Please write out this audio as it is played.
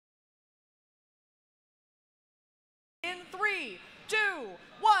3, 2,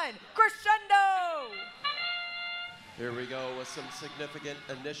 1, crescendo! Here we go with some significant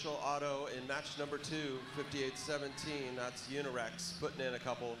initial auto in match number 2, 58-17. That's Unirex putting in a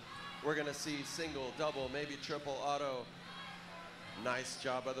couple. We're going to see single, double, maybe triple auto. Nice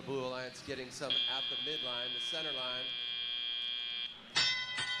job by the Blue Alliance getting some at the midline, the center line.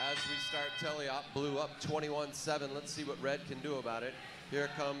 As we start teleop, Blue up 21-7. Let's see what Red can do about it. Here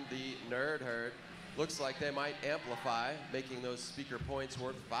come the Nerd Herd. Looks like they might amplify, making those speaker points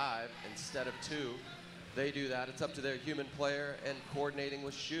worth 5 instead of 2. They do that. It's up to their human player and coordinating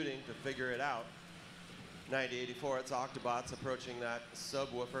with shooting to figure it out. 90-84, it's Octobots approaching that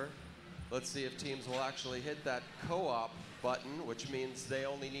subwoofer. Let's see if teams will actually hit that co-op button, which means they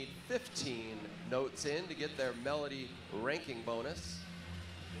only need 15 notes in to get their melody ranking bonus.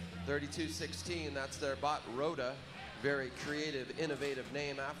 32-16, that's their bot Rhoda. Very creative, innovative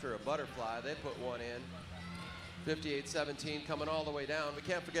name after a butterfly. They put one in. 58-17 coming all the way down. We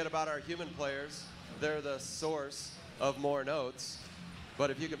can't forget about our human players. They're the source of more notes. But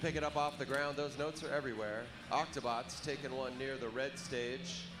if you can pick it up off the ground, those notes are everywhere. Octobots taking one near the red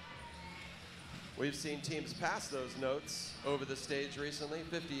stage. We've seen teams pass those notes over the stage recently.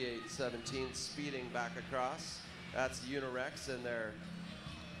 58-17 speeding back across. That's Unirex and their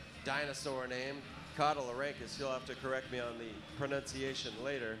dinosaur name. Cottlerankus, you'll have to correct me on the pronunciation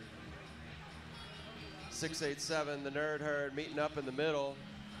later. 687, the Nerd Herd meeting up in the middle.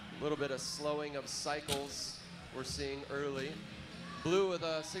 A little bit of slowing of cycles we're seeing early. Blue with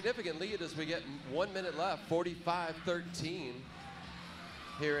a significant lead as we get 1 minute left, 45-13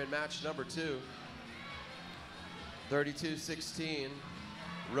 here in match number 2. 32-16,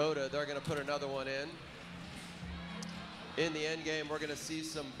 Rhoda, they're gonna put another one in. In the end game, we're gonna see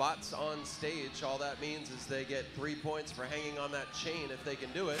some bots on stage. All that means is they get 3 points for hanging on that chain if they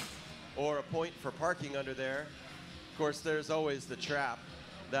can do it, or a point for parking under there. Of course, there's always the trap.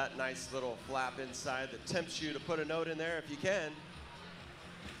 That nice little flap inside that tempts you to put a note in there if you can.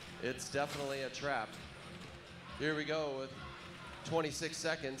 It's definitely a trap. Here we go with 26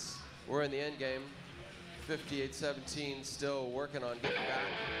 seconds. We're in the end game. 58-17 still working on getting back,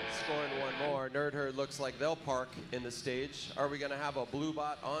 scoring one more. Nerd Herd looks like they'll park in the stage. Are we gonna have a blue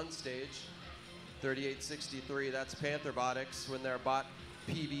bot on stage? 38-63, that's Pantherbotics when their bot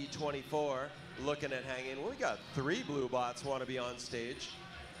PB24 looking at hanging. Well, we got 3 blue bots want to be on stage.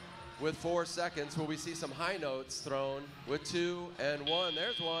 With 4 seconds, will we see some high notes thrown with 2 and 1?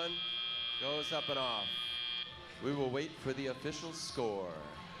 There's one, goes up and off. We will wait for the official score.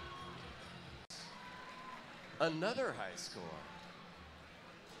 Another high score.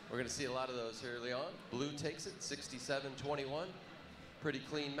 We're gonna see a lot of those early on. Blue takes it, 67-21. Pretty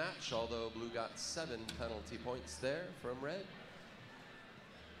clean match, although Blue got 7 penalty points there from Red.